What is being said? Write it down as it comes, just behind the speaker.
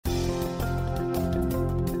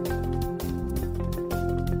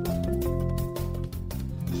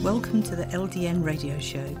Welcome to the LDN Radio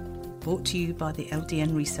Show, brought to you by the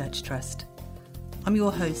LDN Research Trust. I'm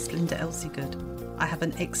your host, Linda Elsiegood. I have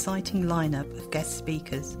an exciting lineup of guest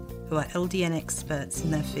speakers who are LDN experts in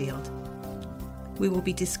their field. We will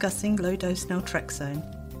be discussing low-dose naltrexone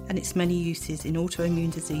and its many uses in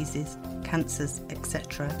autoimmune diseases, cancers,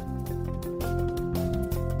 etc.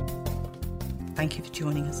 Thank you for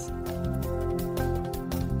joining us.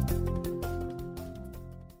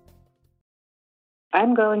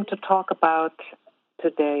 I'm going to talk about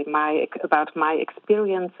today my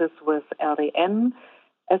experiences with LDN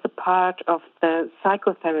as a part of the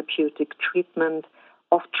psychotherapeutic treatment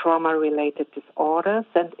of trauma-related disorders,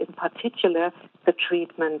 and in particular, the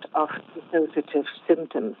treatment of dissociative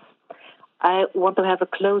symptoms. I want to have a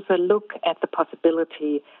closer look at the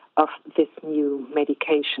possibility of this new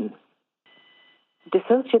medication.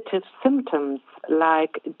 Dissociative symptoms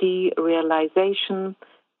like derealization,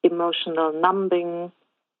 emotional numbing,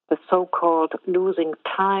 the so-called losing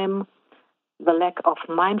time, the lack of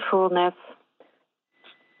mindfulness.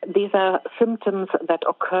 These are symptoms that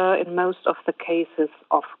occur in most of the cases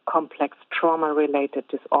of complex trauma-related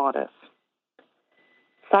disorders.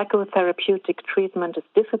 Psychotherapeutic treatment is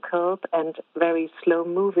difficult and very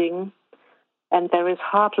slow-moving, and there is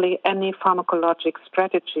hardly any pharmacologic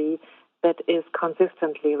strategy that is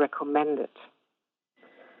consistently recommended.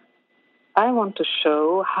 I want to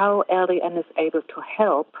show how LDN is able to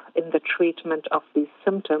help in the treatment of these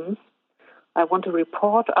symptoms. I want to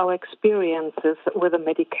report our experiences with the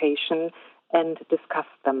medication and discuss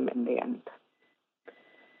them in the end.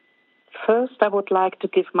 First, I would like to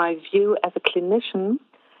give my view as a clinician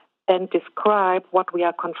and describe what we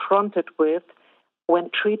are confronted with when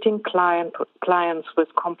treating clients with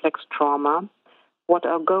complex trauma, what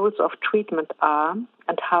our goals of treatment are,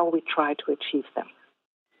 and how we try to achieve them.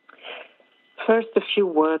 First, a few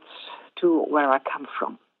words to where I come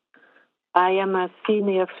from. I am a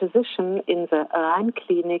senior physician in the Rhein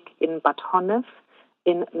Clinic in Bad Honnef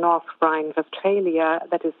in North Rhine-Westphalia,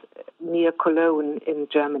 that is near Cologne in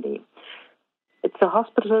Germany. It's a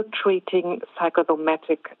hospital treating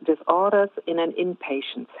psychosomatic disorders in an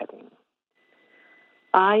inpatient setting.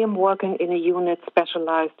 I am working in a unit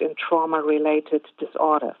specialized in trauma-related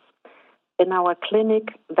disorders. In our clinic,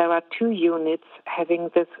 there are 2 units having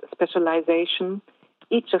this specialization,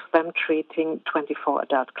 each of them treating 24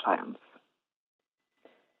 adult clients.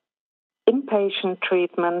 Inpatient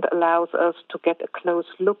treatment allows us to get a close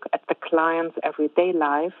look at the client's everyday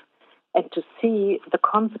life and to see the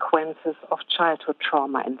consequences of childhood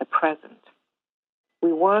trauma in the present.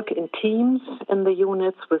 We work in teams in the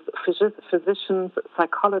units with physicians,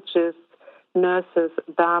 psychologists, nurses,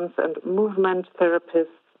 dance and movement therapists,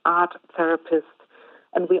 art therapists,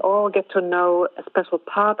 and we all get to know a special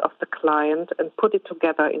part of the client and put it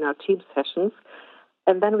together in our team sessions.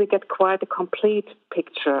 And then we get quite a complete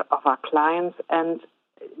picture of our clients and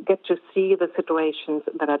get to see the situations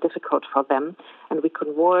that are difficult for them, and we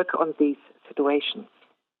can work on these situations.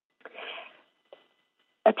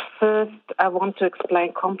 At first, I want to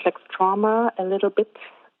explain complex trauma a little bit,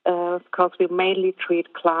 because we mainly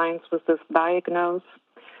treat clients with this diagnosis.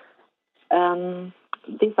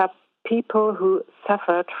 These are people who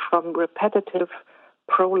suffered from repetitive,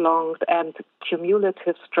 prolonged, and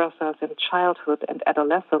cumulative stressors in childhood and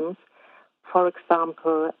adolescence. For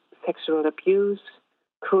example, sexual abuse,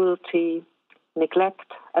 cruelty,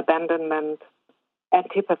 neglect, abandonment,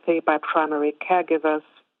 antipathy by primary caregivers,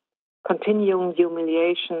 continuing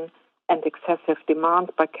humiliation and excessive demand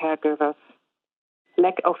by caregivers,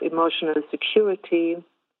 lack of emotional security,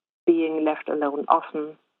 being left alone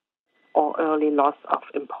often, or early loss of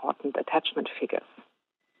important attachment figures.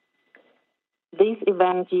 These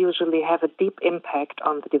events usually have a deep impact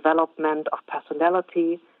on the development of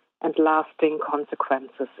personality and lasting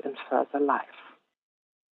consequences in further life.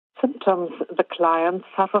 Symptoms the clients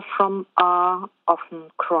suffer from are often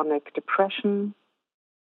chronic depression,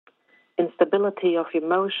 instability of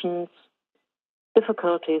emotions,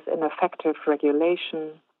 difficulties in affective regulation,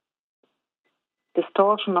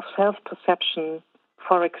 distortion of self-perception,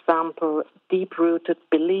 for example, deep-rooted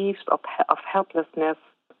beliefs of helplessness,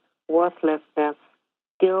 worthlessness,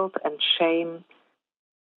 guilt and shame,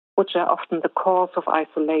 which are often the cause of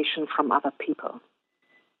isolation from other people.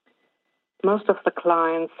 Most of the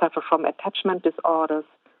clients suffer from attachment disorders.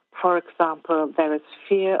 For example, there is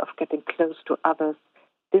fear of getting close to others,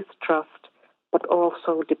 distrust, but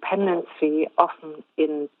also dependency, often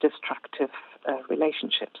in destructive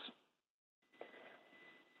relationships.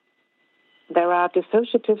 There are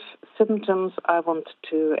dissociative symptoms I want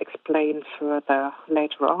to explain further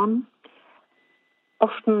later on.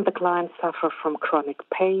 Often the clients suffer from chronic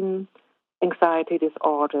pain, anxiety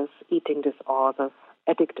disorders, eating disorders,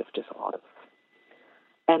 addictive disorders.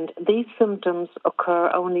 And these symptoms occur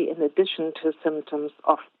only in addition to symptoms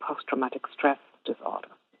of post-traumatic stress disorder.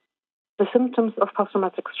 The symptoms of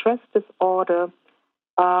post-traumatic stress disorder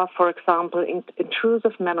are, for example,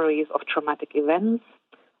 intrusive memories of traumatic events,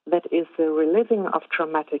 that is, the reliving of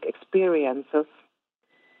traumatic experiences,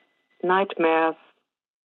 nightmares,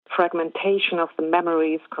 fragmentation of the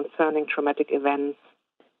memories concerning traumatic events,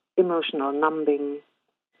 emotional numbing,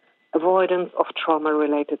 avoidance of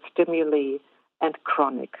trauma-related stimuli, and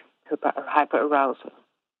chronic hyperarousal.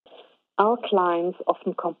 Our clients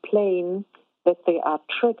often complain that they are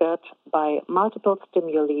triggered by multiple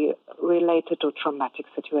stimuli related to traumatic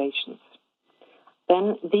situations.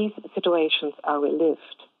 Then these situations are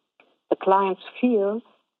relived. The clients feel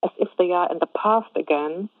as if they are in the past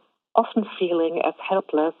again, often feeling as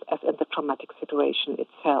helpless as in the traumatic situation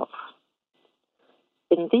itself.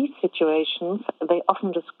 In these situations, they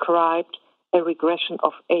often described a regression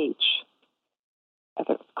of age. As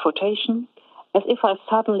a quotation, as if I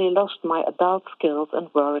suddenly lost my adult skills and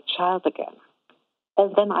were a child again.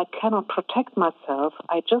 And then I cannot protect myself,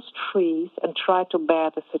 I just freeze and try to bear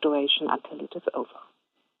the situation until it is over.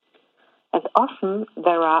 And often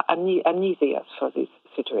there are amnesias for these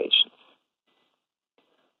situations.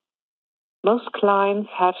 Most clients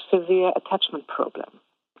have severe attachment problems.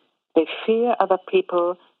 They fear other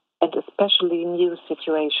people and especially new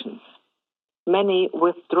situations. Many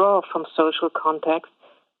withdraw from social contacts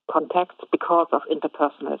because of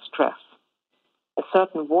interpersonal stress. A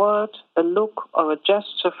certain word, a look, or a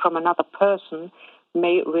gesture from another person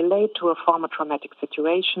may relate to a former traumatic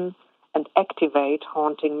situation and activate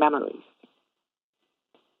haunting memories.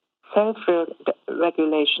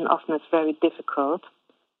 Self-regulation often is very difficult.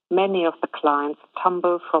 Many of the clients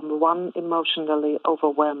tumble from one emotionally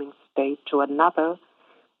overwhelming state to another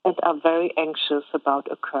and are very anxious about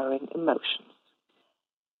occurring emotions.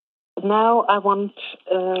 Now I want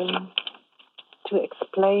to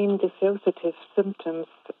explain dissociative symptoms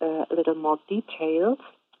a little more detailed,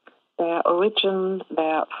 their origin,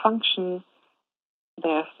 their function,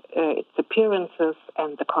 its appearances,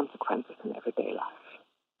 and the consequences in everyday life.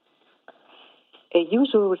 A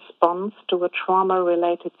usual response to a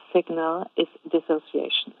trauma-related signal is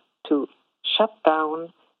dissociation, to shut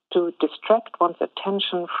down, to distract one's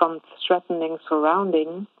attention from threatening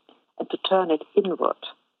surrounding, and to turn it inward,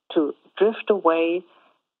 to drift away,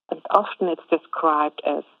 and often it's described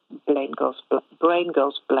as brain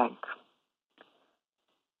goes blank.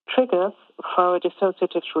 Triggers for a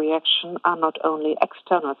dissociative reaction are not only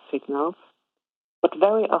external signals, but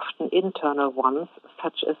very often internal ones,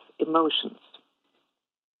 such as emotions.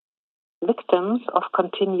 Victims of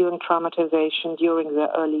continuing traumatization during their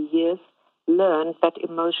early years learn that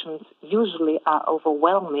emotions usually are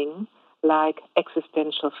overwhelming, like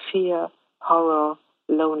existential fear, horror,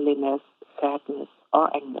 loneliness, sadness,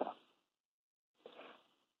 or anger.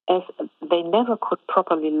 As they never could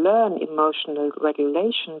properly learn emotional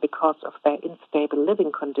regulation because of their unstable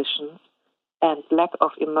living conditions and lack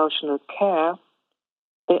of emotional care,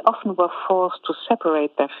 they often were forced to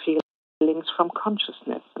separate their feelings from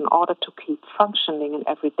consciousness in order to keep functioning in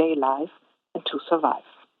everyday life and to survive.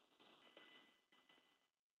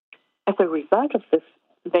 As a result of this,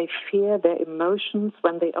 they fear their emotions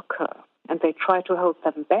when they occur, and they try to hold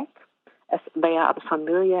them back as they are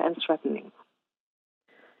unfamiliar and threatening.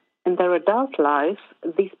 In their adult life,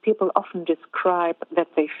 these people often describe that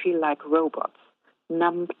they feel like robots,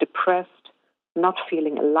 numb, depressed, not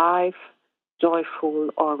feeling alive,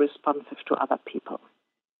 joyful, or responsive to other people.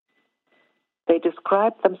 They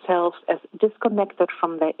describe themselves as disconnected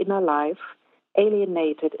from their inner life,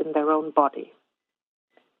 alienated in their own body.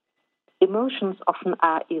 Emotions often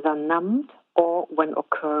are either numbed or, when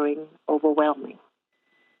occurring, overwhelming.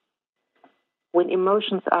 When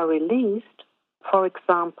emotions are released, for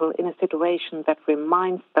example, in a situation that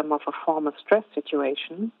reminds them of a former stress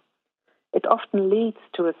situation, it often leads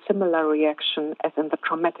to a similar reaction as in the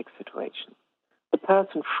traumatic situation. The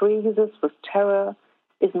person freezes with terror,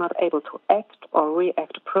 is not able to act or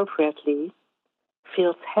react appropriately,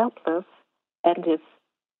 feels helpless, and is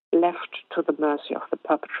left to the mercy of the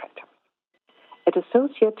perpetrator. A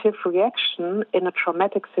dissociative reaction in a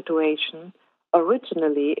traumatic situation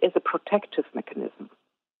originally is a protective mechanism.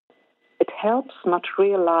 It helps not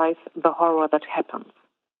realize the horror that happens,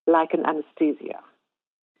 like an anesthesia.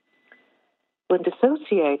 When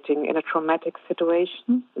dissociating in a traumatic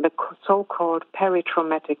situation, the so-called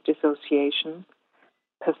peritraumatic dissociation,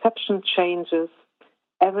 perception changes,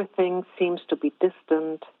 everything seems to be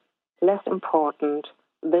distant, less important.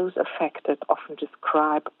 Those affected often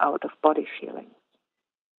describe out-of-body feelings.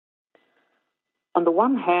 On the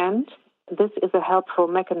one hand, this is a helpful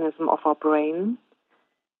mechanism of our brain,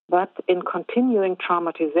 but in continuing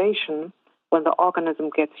traumatization, when the organism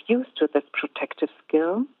gets used to this protective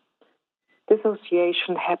skill,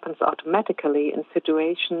 dissociation happens automatically in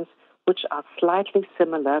situations which are slightly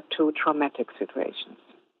similar to traumatic situations.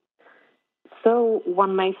 So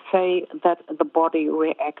one may say that the body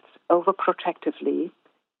reacts overprotectively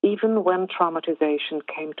even when traumatization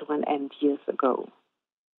came to an end years ago.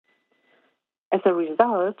 As a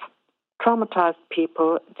result, traumatized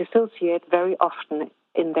people dissociate very often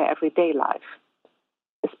in their everyday life,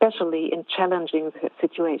 especially in challenging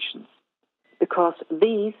situations, because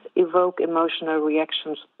these evoke emotional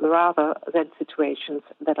reactions rather than situations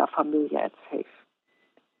that are familiar and safe.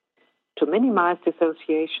 To minimize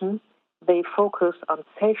dissociation, they focus on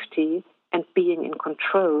safety and being in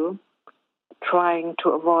control, trying to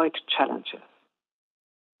avoid challenges.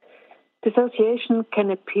 Dissociation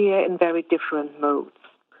can appear in very different modes.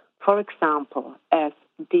 For example, as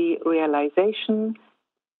derealization,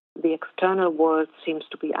 the external world seems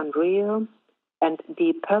to be unreal, and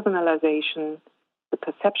depersonalization, the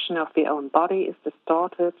perception of the own body is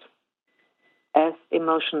distorted, as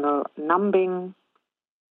emotional numbing,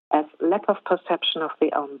 as lack of perception of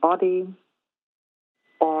the own body,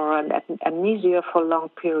 or an amnesia for long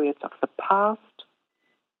periods of the past,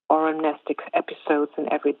 or amnestic episodes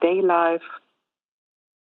in everyday life.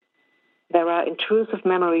 There are intrusive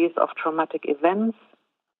memories of traumatic events,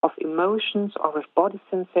 of emotions or with body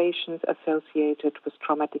sensations associated with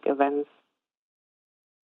traumatic events.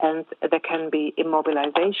 And there can be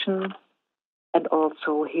immobilization and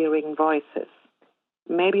also hearing voices.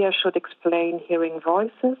 Maybe I should explain hearing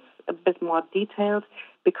voices a bit more detailed,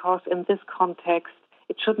 because in this context,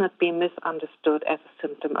 it should not be misunderstood as a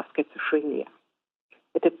symptom of schizophrenia.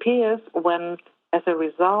 It appears when, as a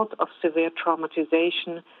result of severe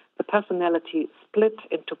traumatization, the personality split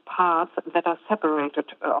into parts that are separated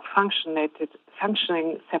or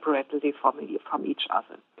functioning separately from each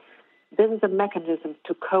other. This is a mechanism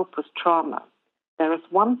to cope with trauma. There is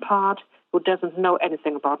one part who doesn't know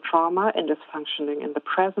anything about trauma and is functioning in the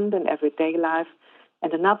present and everyday life,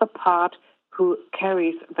 and another part who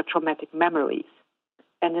carries the traumatic memories.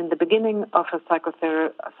 And in the beginning of a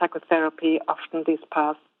psychotherapy, often these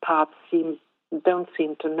parts don't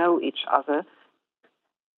seem to know each other,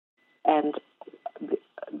 and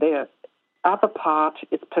the other part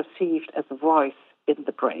is perceived as a voice in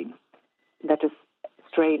the brain that is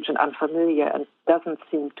strange and unfamiliar and doesn't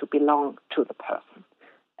seem to belong to the person.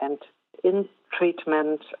 And in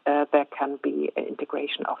treatment, there can be an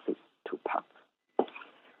integration of these two parts.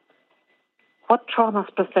 What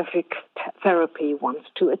trauma-specific therapy wants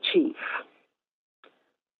to achieve?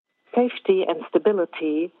 Safety and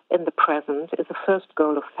stability in the present is the first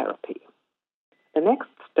goal of therapy. The next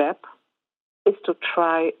step is to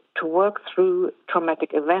try to work through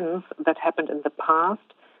traumatic events that happened in the past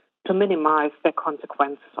to minimize their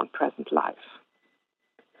consequences on present life.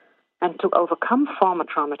 And to overcome former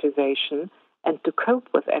traumatization and to cope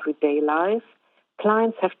with everyday life,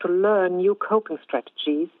 clients have to learn new coping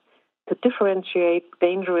strategies to differentiate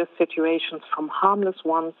dangerous situations from harmless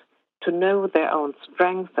ones, to know their own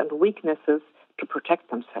strengths and weaknesses to protect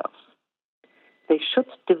themselves. They should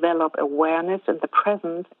develop awareness in the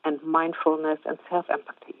present and mindfulness and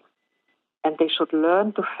self-empathy. And they should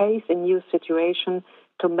learn to face a new situation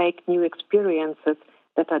to make new experiences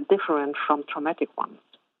that are different from traumatic ones.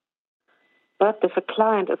 But if a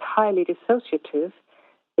client is highly dissociative,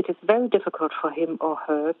 it is very difficult for him or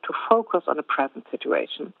her to focus on a present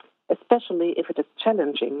situation, especially if it is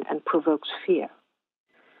challenging and provokes fear.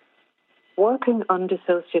 Working on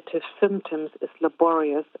dissociative symptoms is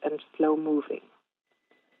laborious and slow-moving.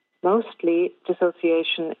 Mostly,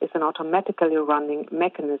 dissociation is an automatically running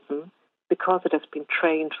mechanism because it has been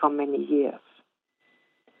trained for many years.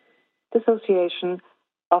 Dissociation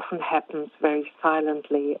often happens very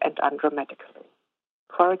silently and undramatically.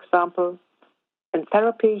 For example, in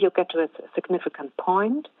therapy, you get to a significant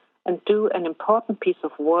point and do an important piece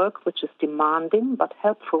of work which is demanding but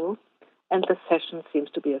helpful, and the session seems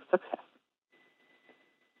to be a success.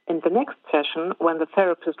 In the next session, when the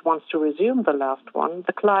therapist wants to resume the last one,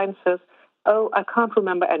 the client says, "Oh, I can't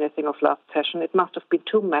remember anything of last session. It must have been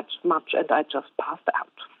too much and I just passed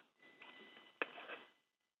out."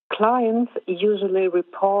 Clients usually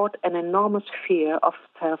report an enormous fear of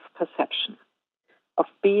self-perception, of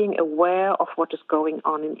being aware of what is going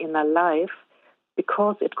on in inner life,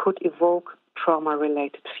 because it could evoke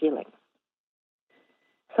trauma-related feelings.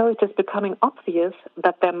 So it is becoming obvious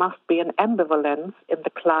that there must be an ambivalence in the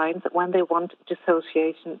clients when they want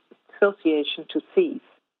dissociation to cease.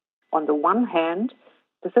 On the one hand,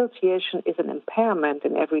 Dissociation is an impairment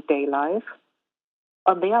in everyday life.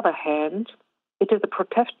 On the other hand, it is a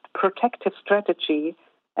protective strategy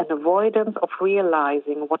and avoidance of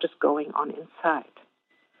realizing what is going on inside.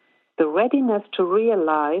 The readiness to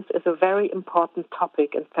realize is a very important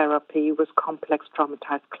topic in therapy with complex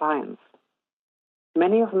traumatized clients.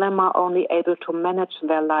 Many of them are only able to manage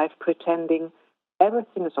their life pretending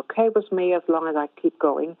everything is okay with me as long as I keep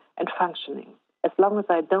going and functioning, as long as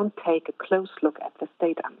I don't take a close look at the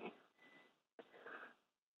state I'm in.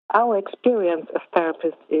 Our experience as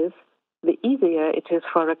therapists is the easier it is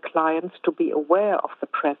for a client to be aware of the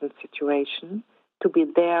present situation, to be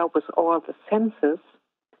there with all the senses,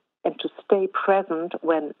 and to stay present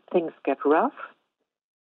when things get rough,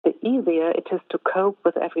 the easier it is to cope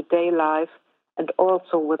with everyday life and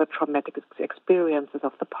also with the traumatic experiences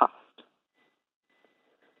of the past.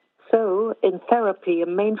 So, in therapy, a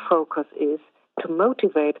main focus is to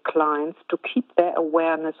motivate clients to keep their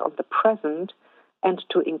awareness of the present and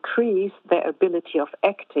to increase their ability of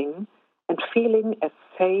acting and feeling as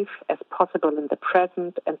safe as possible in the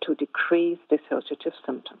present and to decrease dissociative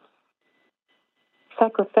symptoms.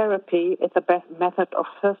 Psychotherapy is the best method of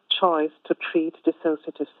first choice to treat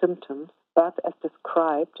dissociative symptoms, but as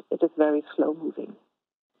described, it is very slow-moving.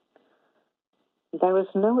 There is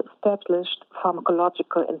no established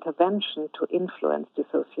pharmacological intervention to influence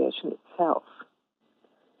dissociation itself.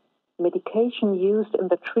 Medication used in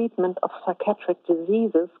the treatment of psychiatric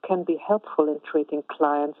diseases can be helpful in treating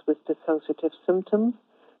clients with dissociative symptoms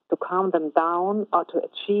to calm them down or to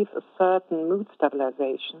achieve a certain mood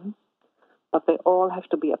stabilization, but they all have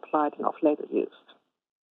to be applied in off-label use.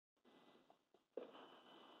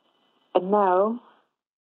 And now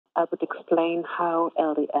I would explain how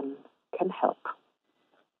LDN can help.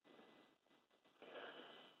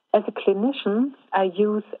 As a clinician, I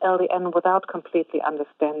use LDN without completely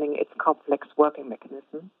understanding its complex working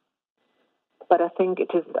mechanism, but I think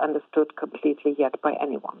it isn't understood completely yet by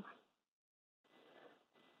anyone.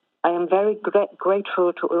 I am very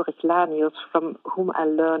grateful to Ulrich Lanius, from whom I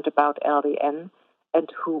learned about LDN and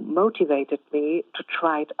who motivated me to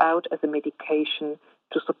try it out as a medication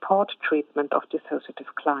to support treatment of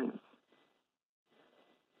dissociative clients.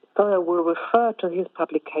 So I will refer to his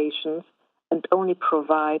publications and only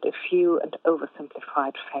provide a few and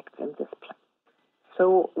oversimplified facts in this place.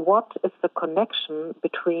 So what is the connection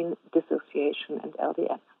between dissociation and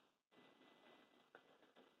LDN?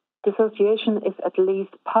 Dissociation is at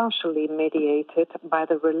least partially mediated by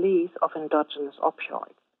the release of endogenous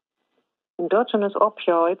opioids. Endogenous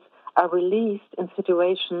opioids are released in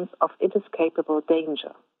situations of inescapable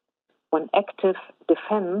danger, when active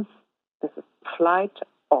defense, this is fight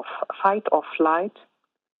or flight,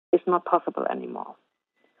 is not possible anymore.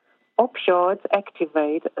 Opioids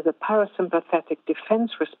activate the parasympathetic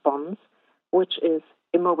defense response, which is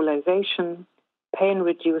immobilization,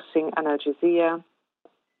 pain-reducing analgesia,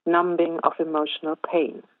 numbing of emotional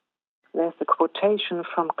pain. There's a quotation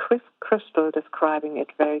from Crystal describing it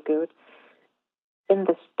very good. In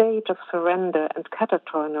the state of surrender and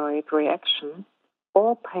catatonoid reaction,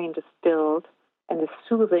 all pain is stilled and a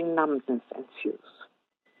soothing numbness ensues.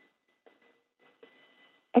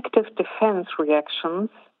 Active defense reactions,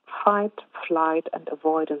 fight, flight, and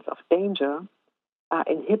avoidance of danger, are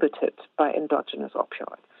inhibited by endogenous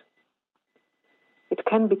opioids. It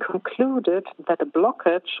can be concluded that a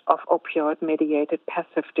blockage of opioid-mediated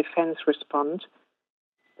passive defense response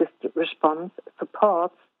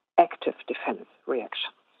supports active defense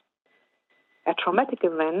reactions. A traumatic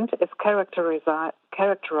event is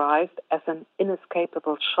characterized as an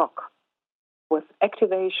inescapable shock, with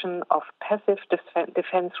activation of passive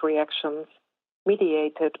defense reactions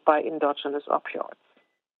mediated by endogenous opioids.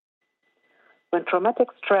 When traumatic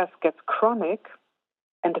stress gets chronic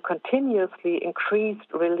and a continuously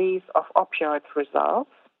increased release of opioids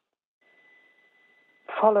results,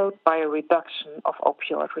 followed by a reduction of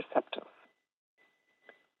opioid receptors.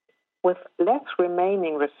 With less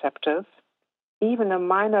remaining receptors, even a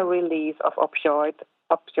minor release of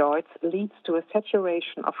opioids leads to a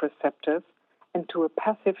saturation of receptors and to a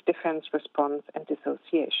passive defense response and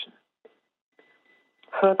dissociation.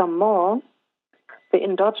 Furthermore, the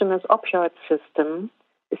endogenous opioid system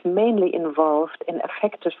is mainly involved in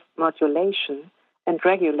affective modulation and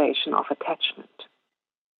regulation of attachment.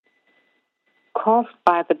 Caused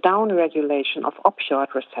by the downregulation of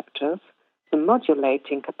opioid receptors, the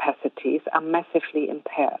modulating capacities are massively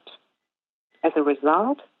impaired. As a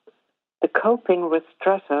result, the coping with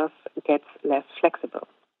stressors gets less flexible.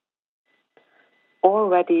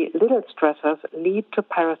 Already little stressors lead to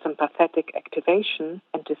parasympathetic activation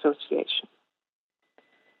and dissociation.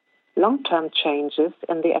 Long-term changes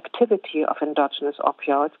in the activity of endogenous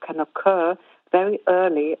opioids can occur very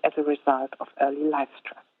early as a result of early life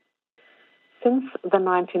stress. Since the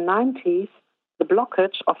 1990s, the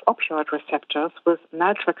blockage of opioid receptors with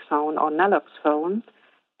naltrexone or naloxone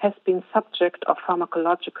has been subject of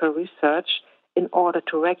pharmacological research in order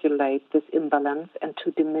to regulate this imbalance and to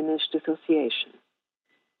diminish dissociation.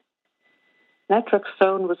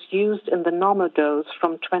 Naltrexone was used in the normal dose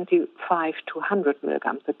from 25 to 100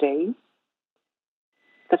 milligrams a day.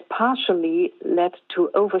 That partially led to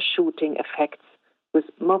overshooting effects with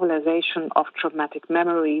mobilization of traumatic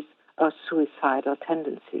memories or suicidal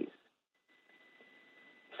tendencies.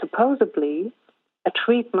 Supposedly, a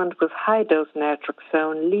treatment with high-dose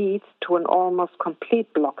naltrexone leads to an almost complete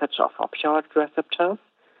blockage of opioid receptors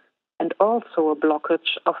and also a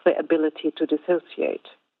blockage of the ability to dissociate.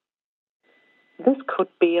 This could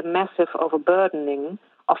be a massive overburdening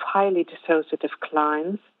of highly dissociative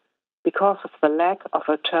clients because of the lack of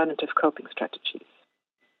alternative coping strategies.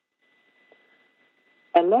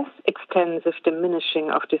 A less extensive diminishing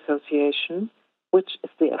of dissociation, which is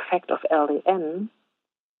the effect of LDN,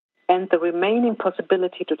 and the remaining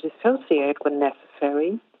possibility to dissociate when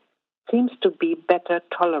necessary, seems to be better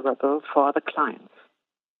tolerable for the clients.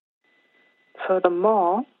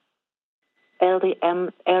 Furthermore,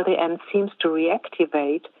 LDN seems to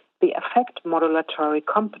reactivate the effect modulatory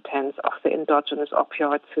competence of the endogenous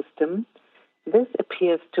opioid system. This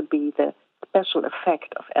appears to be the special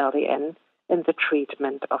effect of LDN in the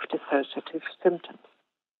treatment of dissociative symptoms.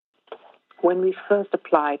 When we first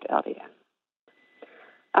applied LDN,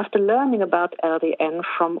 after learning about LDN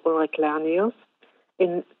from Ulrich Lernius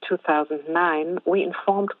in 2009, we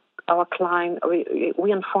informed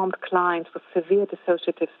clients with severe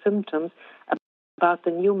dissociative symptoms about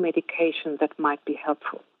the new medication that might be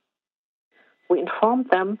helpful. We informed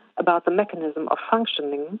them about the mechanism of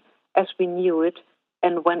functioning as we knew it,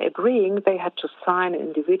 and when agreeing, they had to sign an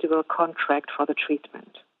individual contract for the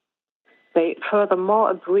treatment. They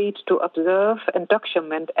furthermore agreed to observe and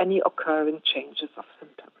document any occurring changes of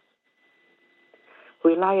symptoms.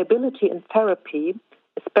 Reliability in therapy,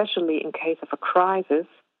 especially in case of a crisis,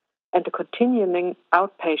 and a continuing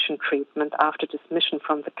outpatient treatment after dismission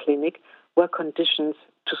from the clinic were conditions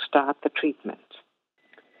to start the treatment.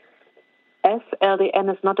 As LDN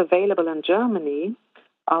is not available in Germany,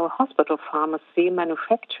 our hospital pharmacy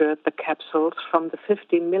manufactured the capsules from the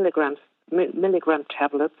 50 milligram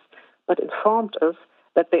tablets, but informed us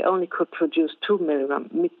that they only could produce 2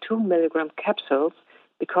 milligram capsules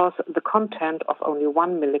because the content of only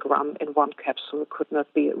 1 milligram in one capsule could not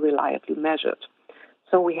be reliably measured.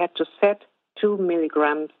 So we had to set 2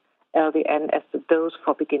 milligrams LDN as the dose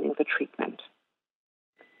for beginning the treatment.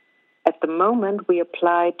 At the moment, we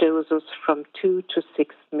apply doses from 2 to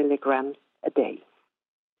 6 milligrams a day.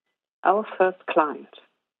 Our first client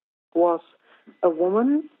was a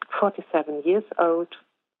woman, 47 years old.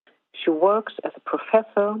 She works as a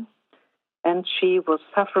professor, and she was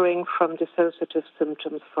suffering from dissociative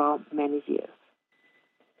symptoms for many years.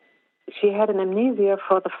 She had an amnesia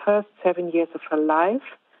for the first 7 years of her life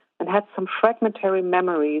and had some fragmentary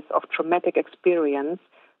memories of traumatic experience,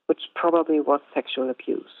 which probably was sexual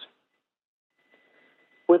abuse.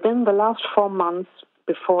 Within the last 4 months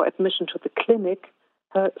before admission to the clinic,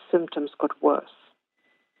 her symptoms got worse.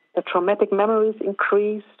 The traumatic memories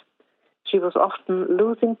increased. She was often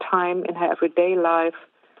losing time in her everyday life,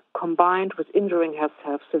 combined with injuring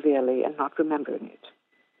herself severely and not remembering it.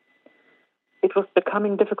 It was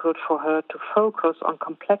becoming difficult for her to focus on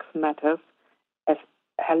complex matters as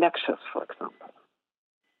her lectures, for example.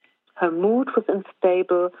 Her mood was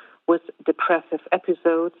unstable with depressive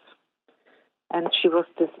episodes, and she was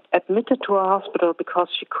admitted to a hospital because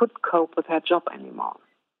she couldn't cope with her job anymore.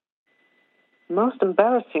 Most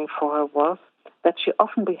embarrassing for her was that she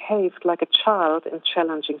often behaved like a child in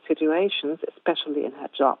challenging situations, especially in her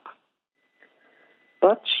job.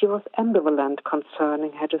 But she was ambivalent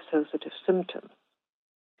concerning her dissociative symptoms.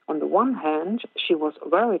 On the one hand, she was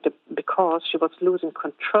worried because she was losing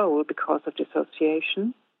control because of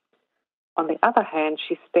dissociation. On the other hand,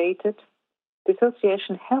 she stated,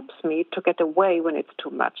 "Dissociation helps me to get away when it's too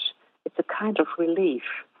much. It's a kind of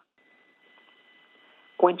relief."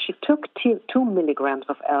 When she took 2 milligrams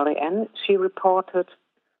of LDN, she reported,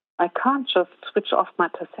 "I can't just switch off my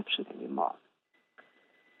perception anymore."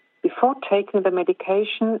 Before taking the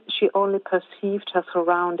medication, she only perceived her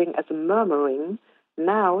surrounding as a murmuring.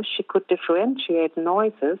 Now she could differentiate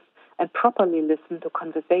noises and properly listen to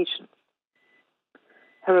conversations.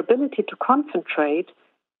 Her ability to concentrate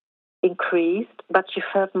increased, but she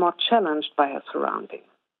felt more challenged by her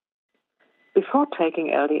surroundings. Before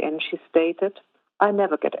taking LDN, she stated, I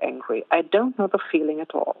never get angry. I don't know the feeling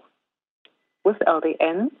at all. With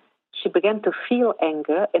LDN, she began to feel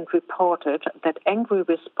anger and reported that angry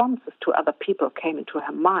responses to other people came into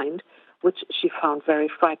her mind, which she found very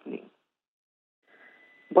frightening.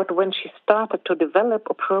 But when she started to develop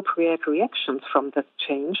appropriate reactions from this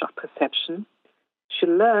change of perception, she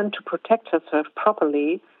learned to protect herself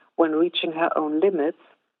properly when reaching her own limits,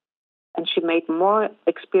 and she made more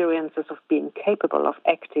experiences of being capable of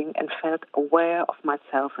acting and felt aware of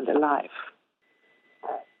myself and alive.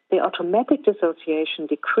 The automatic dissociation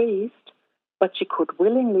decreased, but she could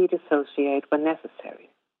willingly dissociate when necessary.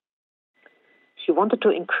 She wanted to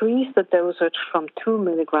increase the dosage from 2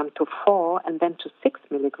 milligrams to 4 and then to 6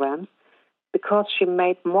 milligrams because she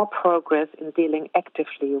made more progress in dealing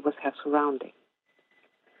actively with her surroundings.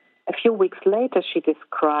 A few weeks later, she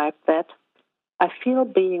described that I feel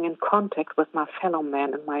being in contact with my fellow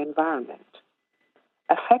man and my environment.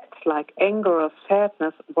 Effects like anger or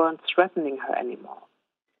sadness weren't threatening her anymore.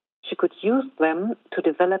 She could use them to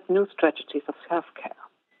develop new strategies of self-care.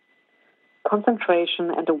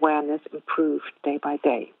 Concentration and awareness improved day by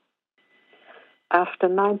day. After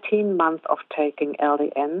 19 months of taking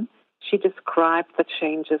LDN, she described the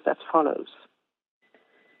changes as follows.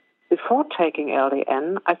 Before taking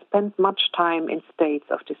LDN, I spent much time in states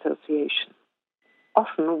of dissociation,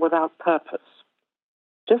 often without purpose,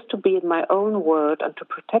 just to be in my own world and to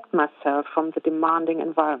protect myself from the demanding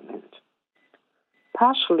environment.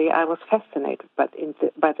 Partially, I was fascinated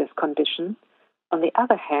by this condition. On the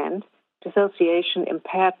other hand, dissociation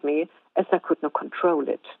impaired me as I could not control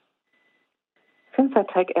it. Since I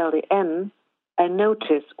take LDN, I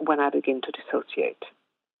notice when I begin to dissociate.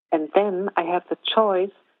 And then I have the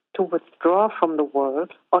choice to withdraw from the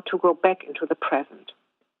world or to go back into the present.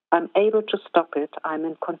 I'm able to stop it. I'm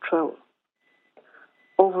in control.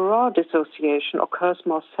 Overall, dissociation occurs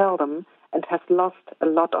more seldom and has lost a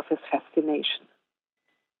lot of its fascination.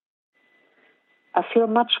 I feel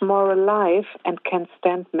much more alive and can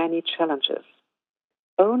stand many challenges.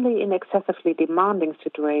 Only in excessively demanding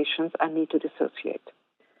situations I need to dissociate.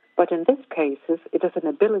 But in these cases, it is an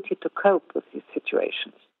ability to cope with these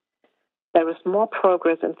situations. There is more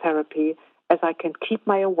progress in therapy as I can keep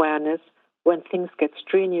my awareness when things get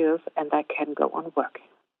strenuous and I can go on working.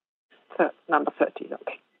 So, number 13,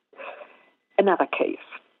 okay. Another case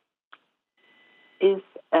is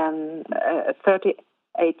a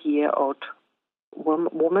 38-year-old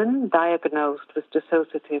woman diagnosed with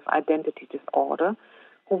dissociative identity disorder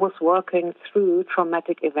who was working through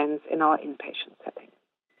traumatic events in our inpatient setting.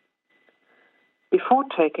 Before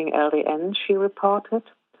taking LDN, she reported,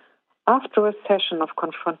 after a session of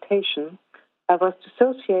confrontation, I was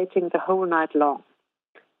dissociating the whole night long.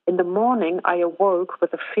 In the morning, I awoke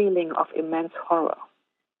with a feeling of immense horror.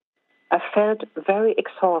 I felt very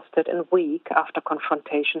exhausted and weak after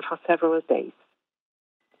confrontation for several days.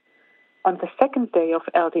 On the second day of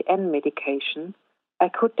LDN medication, I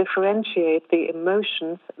could differentiate the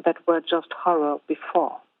emotions that were just horror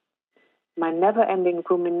before. My never-ending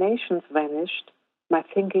ruminations vanished. My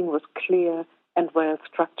thinking was clear and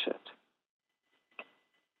well-structured.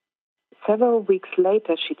 Several weeks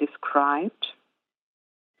later, she described,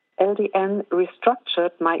 LDN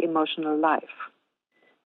restructured my emotional life.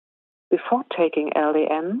 Before taking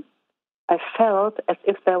LDN, I felt as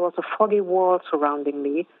if there was a foggy wall surrounding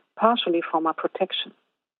me, partially for my protection.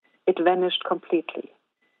 It vanished completely.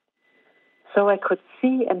 So I could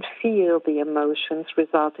see and feel the emotions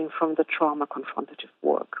resulting from the trauma confrontative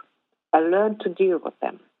work. I learned to deal with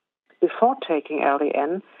them. Before taking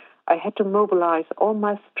LDN, I had to mobilize all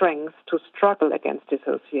my strengths to struggle against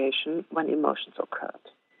dissociation when emotions occurred.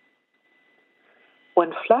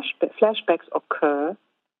 When flashbacks occur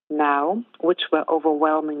now, which were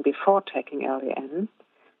overwhelming before taking LDN,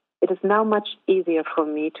 it is now much easier for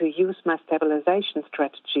me to use my stabilization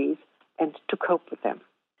strategies and to cope with them.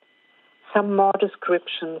 Some more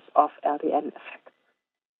descriptions of LDN effects.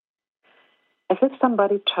 As if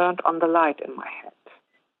somebody turned on the light in my head.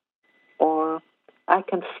 Or I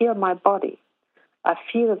can feel my body. I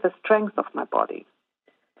feel the strength of my body.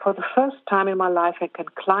 For the first time in my life, I can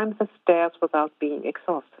climb the stairs without being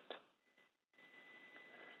exhausted.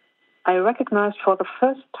 I recognized for the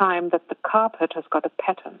first time that the carpet has got a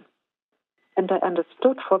pattern. And I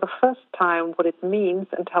understood for the first time what it means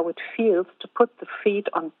and how it feels to put the feet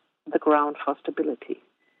on the ground for stability.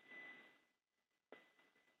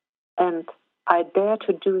 And I dare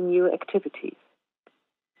to do new activities.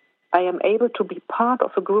 I am able to be part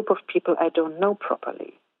of a group of people I don't know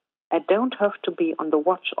properly. I don't have to be on the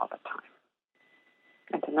watch all the time.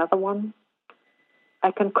 And another one,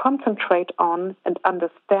 I can concentrate on and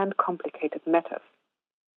understand complicated matters.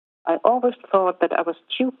 I always thought that I was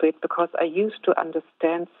stupid because I used to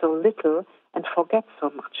understand so little and forget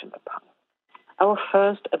so much in the past. Our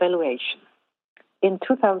first evaluation. In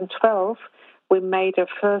 2012, we made a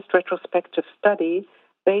first retrospective study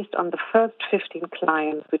based on the first 15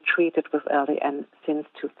 clients we treated with LDN since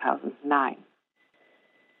 2009.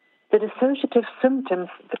 The dissociative symptoms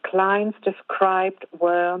the clients described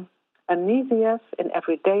were amnesias in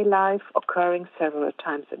everyday life occurring several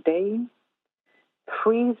times a day,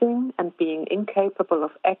 freezing and being incapable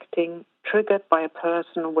of acting triggered by a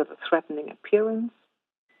person with a threatening appearance,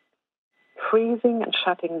 freezing and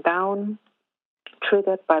shutting down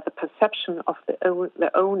triggered by the perception of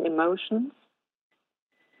their own emotions.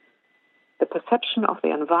 The perception of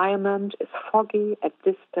the environment is foggy and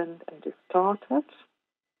distant and distorted.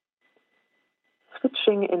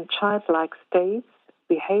 Switching in childlike states,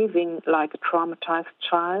 behaving like a traumatized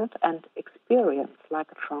child and experience like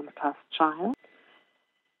a traumatized child.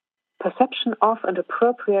 Perception of and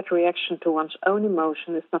appropriate reaction to one's own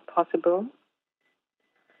emotion is not possible.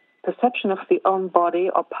 Perception of the own body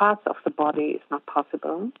or parts of the body is not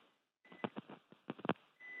possible.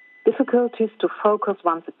 Difficulties to focus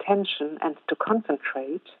one's attention and to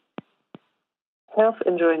concentrate.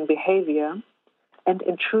 Self-injuring behavior and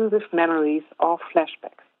intrusive memories or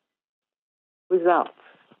flashbacks. Results.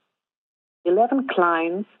 11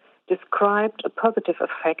 clients described a positive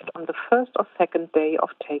effect on the first or second day of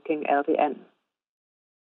taking LDN.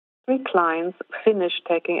 3 clients finished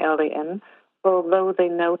taking LDN, although they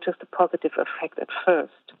noticed a positive effect at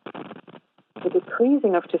first. The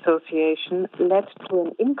decreasing of dissociation led to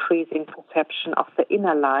an increasing perception of the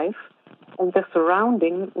inner life and the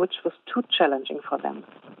surrounding, which was too challenging for them.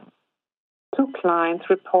 2 clients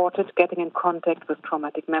reported getting in contact with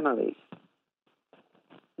traumatic memories.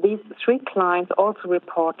 These 3 clients also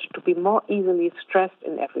reported to be more easily stressed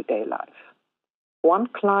in everyday life. 1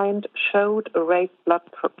 client showed a raised blood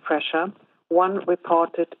pressure. 1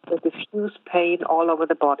 reported a diffuse pain all over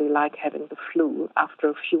the body, like having the flu, after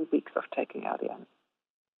a few weeks of taking LDN.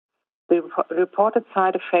 The reported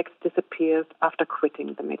side effects disappeared after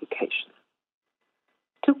quitting the medication.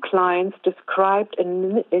 2 clients described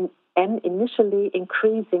an initially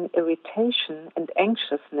increasing irritation and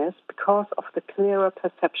anxiousness because of the clearer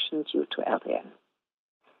perception due to LDN.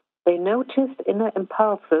 They noticed inner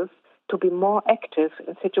impulses to be more active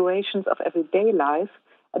in situations of everyday life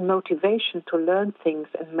and motivation to learn things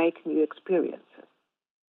and make new experiences.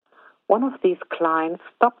 One of these clients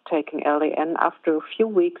stopped taking LDN after a few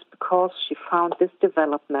weeks because she found this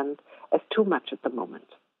development as too much at the moment.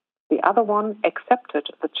 The other one accepted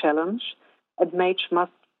the challenge and made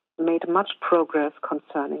much progress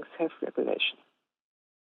concerning self-regulation.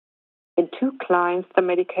 In 2 clients, the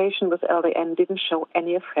medication with LDN didn't show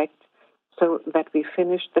any effect, so that we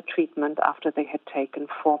finished the treatment after they had taken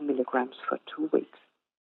 4 milligrams for 2 weeks.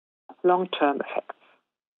 Long-term effects.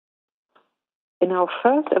 In our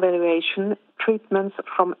first evaluation, treatments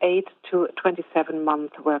from 8 to 27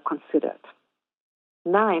 months were considered.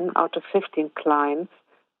 9 out of 15 clients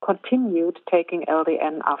continued taking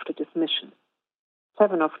LDN after dismission.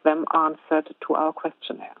 7 of them answered to our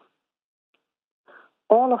questionnaire.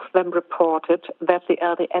 All of them reported that the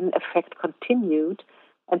LDN effect continued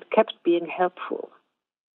and kept being helpful.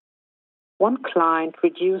 1 client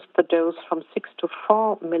reduced the dose from 6 to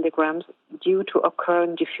 4 milligrams due to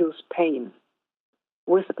occurring diffuse pain.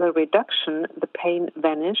 With the reduction, the pain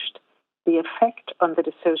vanished. The effect on the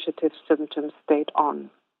dissociative symptoms stayed on.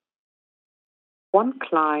 1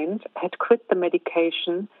 client had quit the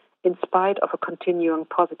medication in spite of a continuing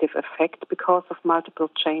positive effect because of multiple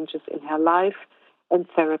changes in her life and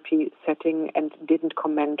therapy setting and didn't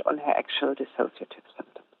comment on her actual dissociative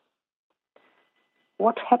symptoms.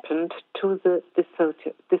 What happened to the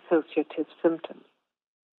dissociative symptoms?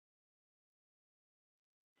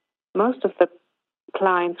 Most of the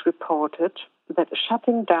clients reported that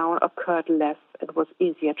shutting down occurred less and was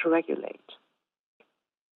easier to regulate.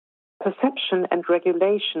 Perception and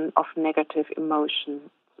regulation of negative emotions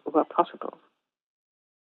were possible.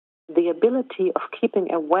 The ability of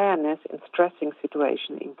keeping awareness in stressing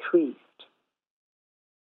situations increased.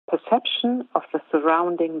 Perception of the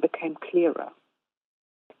surrounding became clearer.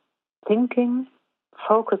 Thinking,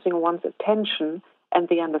 focusing one's attention, and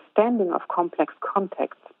the understanding of complex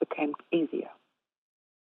contexts became easier.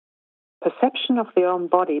 Perception of the own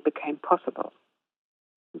body became possible.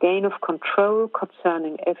 Gain of control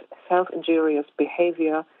concerning self-injurious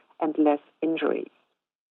behavior and less injuries.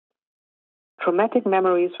 Traumatic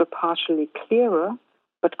memories were partially clearer,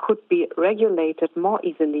 but could be regulated more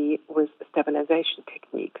easily with stabilization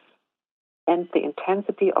techniques, and the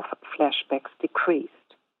intensity of flashbacks decreased.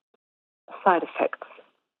 Side effects.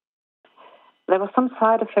 There were some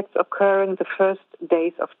side effects occurring the first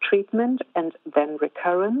days of treatment and then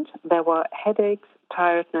recurrent. There were headaches,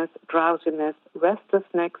 tiredness, drowsiness,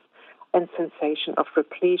 restlessness, and sensation of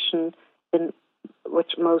repletion, in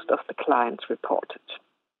which most of the clients reported.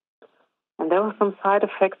 And there were some side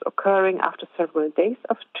effects occurring after several days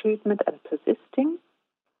of treatment and persisting.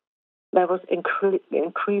 There was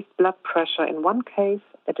increased blood pressure in one case,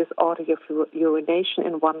 a disorder of urination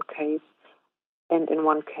in one case, and in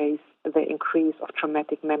one case, the increase of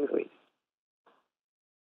traumatic memories.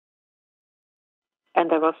 And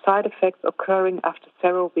there were side effects occurring after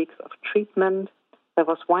several weeks of treatment. There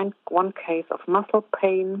was one case of muscle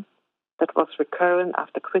pain that was recurrent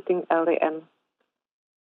after quitting LDN,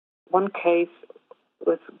 one case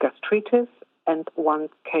with gastritis, and one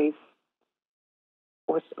case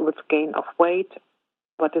with gain of weight,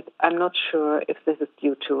 but I'm not sure if this is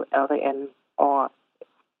due to LDN or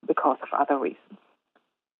because of other reasons.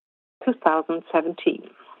 2017.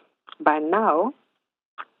 By now,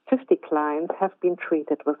 50 clients have been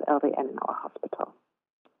treated with LDN in our hospital.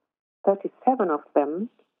 37 of them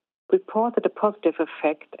reported a positive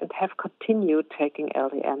effect and have continued taking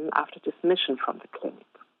LDN after dismission from the clinic.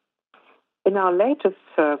 In our latest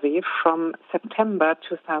survey from September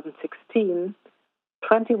 2016,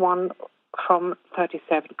 21 from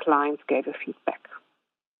 37 clients gave a feedback.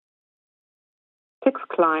 6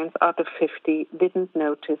 clients out of 50 didn't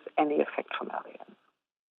notice any effect from LDN.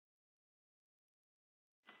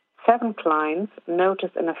 7 clients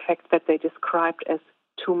noticed an effect that they described as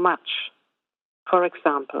too much. For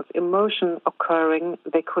example, emotion occurring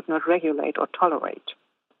they could not regulate or tolerate.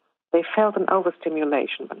 They felt an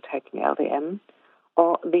overstimulation when taking LDN,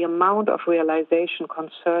 or the amount of realization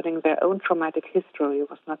concerning their own traumatic history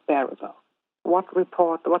was not bearable. What did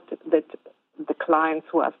the clients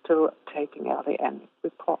who are still taking LDN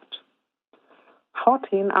report?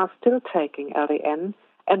 14 are still taking LDN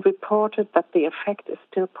and reported that the effect is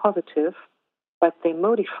still positive, but they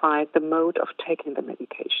modified the mode of taking the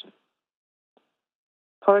medication.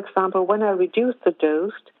 For example, when I reduced the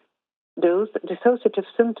dose, dissociative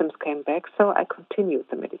symptoms came back, so I continued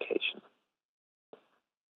the medication.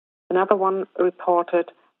 Another one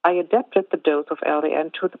reported, I adapted the dose of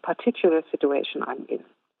LDN to the particular situation I'm in.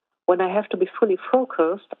 When I have to be fully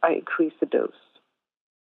focused, I increase the dose.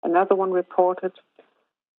 Another one reported,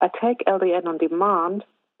 I take LDN on demand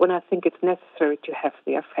when I think it's necessary to have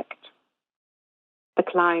the effect. The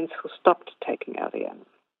clients who stopped taking LDN.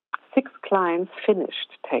 6 clients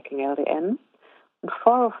finished taking LDN, and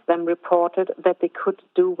 4 of them reported that they could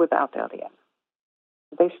do without LDN.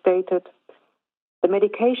 They stated, the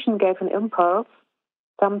medication gave an impulse,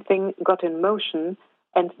 something got in motion,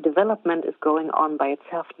 and development is going on by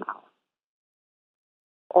itself now.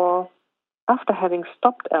 Or, after having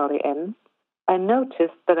stopped LDN, I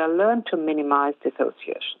noticed that I learned to minimize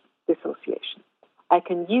dissociation. I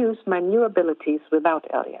can use my new abilities without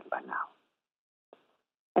LDN by now.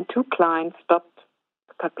 And 2 clients stopped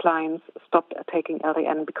taking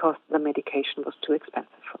LDN because the medication was too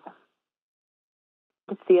expensive for them.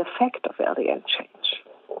 Did the effect of LDN change?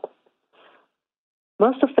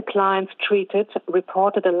 Most of the clients treated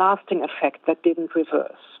reported a lasting effect that didn't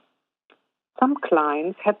reverse. Some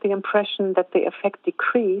clients had the impression that the effect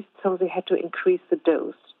decreased, so they had to increase the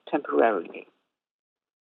dose temporarily.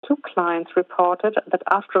 2 clients reported that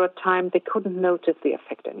after a time they couldn't notice the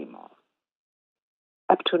effect anymore.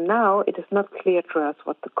 Up to now, it is not clear to us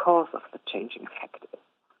what the cause of the changing effect is.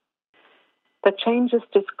 The changes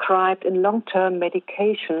described in long-term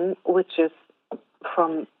medication, which is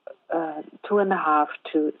from 2.5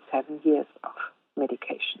 to 7 years of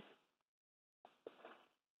medication.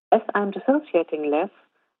 As I'm dissociating less,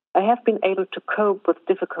 I have been able to cope with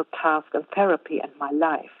difficult tasks and therapy in my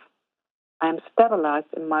life. I am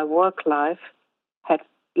stabilized in my work life, had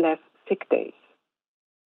less sick days.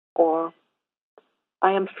 Or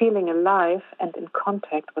I am feeling alive and in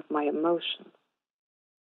contact with my emotions.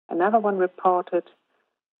 Another one reported,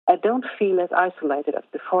 I don't feel as isolated as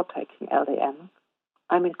before taking LDN.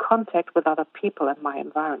 I'm in contact with other people in my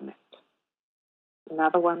environment.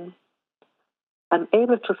 Another one, I'm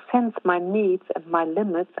able to sense my needs and my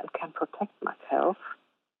limits and can protect myself.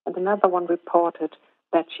 And another one reported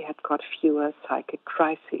that she had got fewer psychic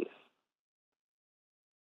crises.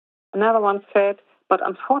 Another one said, but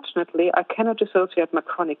unfortunately, I cannot dissociate my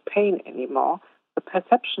chronic pain anymore. The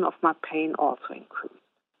perception of my pain also increased.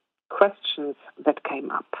 Questions that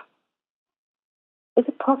came up. Is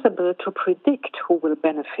it possible to predict who will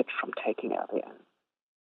benefit from taking LDN?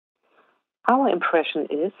 Our impression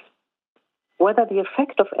is whether the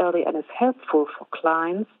effect of LDN is helpful for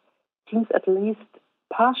clients seems at least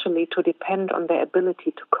partially to depend on their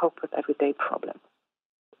ability to cope with everyday problems.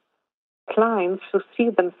 Clients who see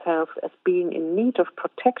themselves as being in need of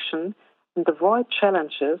protection and avoid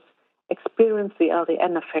challenges experience the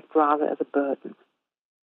LDN effect rather as a burden.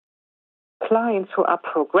 Clients who are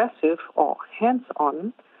progressive or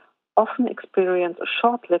hands-on often experience a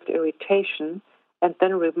short-lived irritation and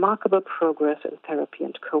then remarkable progress in therapy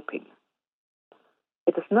and coping.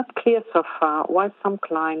 It is not clear so far why some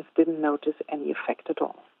clients didn't notice any effect at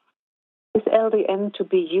all. Is LDN to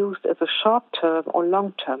be used as a short-term or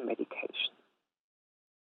long-term medication?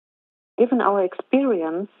 Given our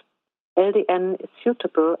experience, LDN is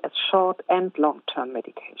suitable as short and long-term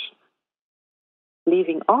medication.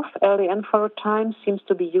 Leaving off LDN for a time seems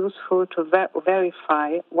to be useful to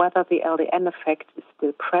verify whether the LDN effect is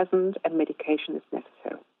still present and medication is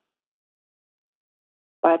necessary.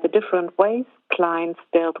 By the different ways clients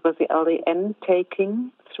dealt with the LDN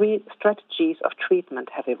taking, 3 strategies of treatment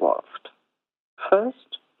have evolved.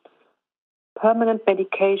 First, permanent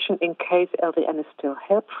medication in case LDN is still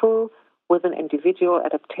helpful, with an individual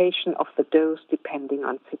adaptation of the dose depending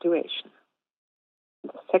on situation.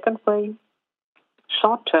 The second way,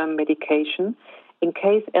 short-term medication in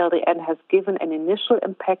case LDN has given an initial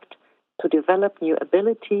impact to develop new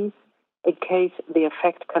abilities, in case the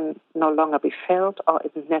effect can no longer be felt or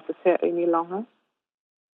isn't necessary any longer.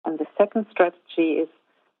 And the second strategy is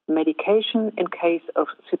medication in case of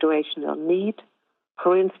situational need,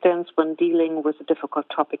 for instance, when dealing with a difficult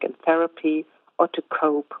topic in therapy or to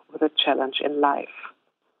cope with a challenge in life.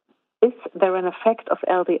 Is there an effect of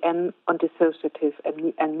LDN on dissociative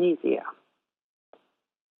amnesia?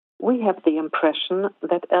 We have the impression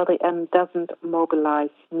that LDN doesn't mobilize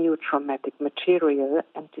new traumatic material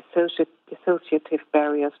and dissociative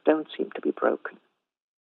barriers don't seem to be broken.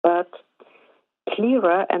 But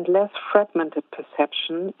clearer and less fragmented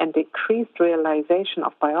perception and increased realization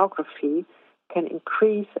of biography can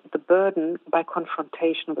increase the burden by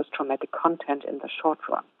confrontation with traumatic content in the short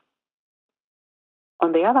run.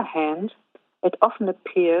 On the other hand, it often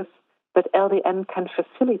appears that LDN can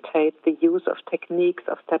facilitate the use of techniques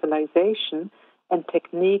of stabilization and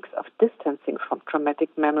techniques of distancing from traumatic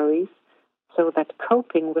memories so that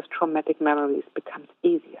coping with traumatic memories becomes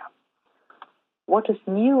easier. What is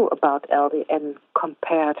new about LDN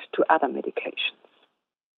compared to other medications?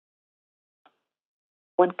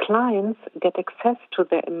 When clients get access to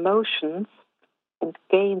their emotions and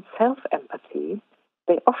gain self-empathy,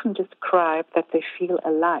 they often describe that they feel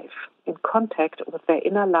alive, in contact with their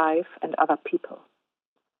inner life and other people.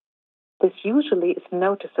 This usually is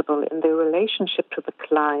noticeable in the relationship to the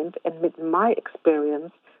client, and in my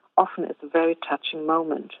experience, often is a very touching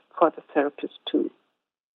moment for the therapist too.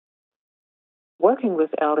 Working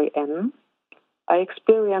with LDN, I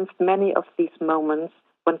experienced many of these moments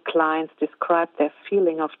when clients describe their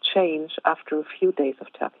feeling of change after a few days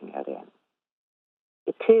of taking LDN.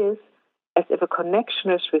 It is as if a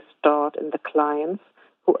connection is restored in the clients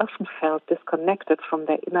who often felt disconnected from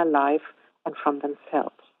their inner life and from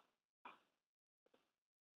themselves.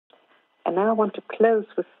 And now I want to close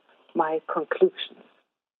with my conclusions.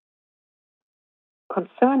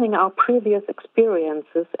 Concerning our previous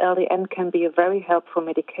experiences, LDN can be a very helpful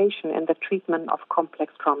medication in the treatment of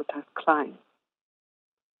complex traumatized clients.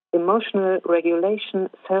 Emotional regulation,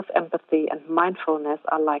 self-empathy, and mindfulness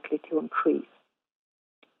are likely to increase.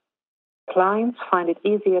 Clients find it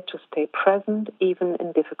easier to stay present even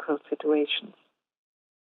in difficult situations.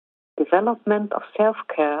 Development of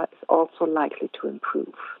self-care is also likely to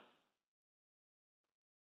improve.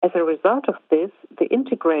 As a result of this, the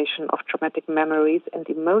integration of traumatic memories and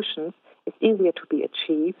emotions is easier to be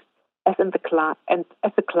achieved as the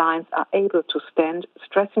clients are able to stand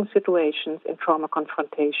stressing situations in trauma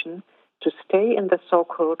confrontation, to stay in the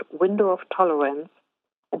so-called window of tolerance,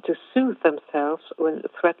 and to soothe themselves when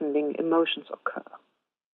threatening emotions occur.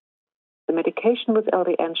 The medication with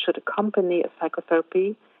LDN should accompany a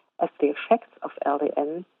psychotherapy, as the effects of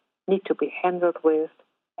LDN need to be handled with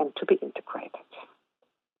and to be integrated.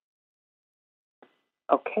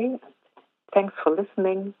 Okay, thanks for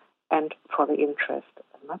listening and for the interest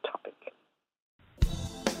in my topic.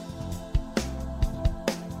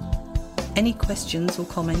 Any questions or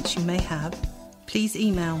comments you may have, please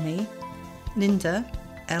email me, Linda, Linda,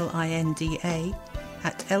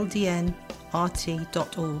 at ldnrt.org.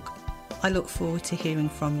 I look forward to hearing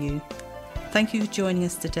from you. Thank you for joining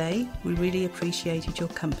us today. We really appreciated your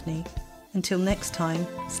company. Until next time,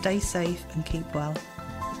 stay safe and keep well.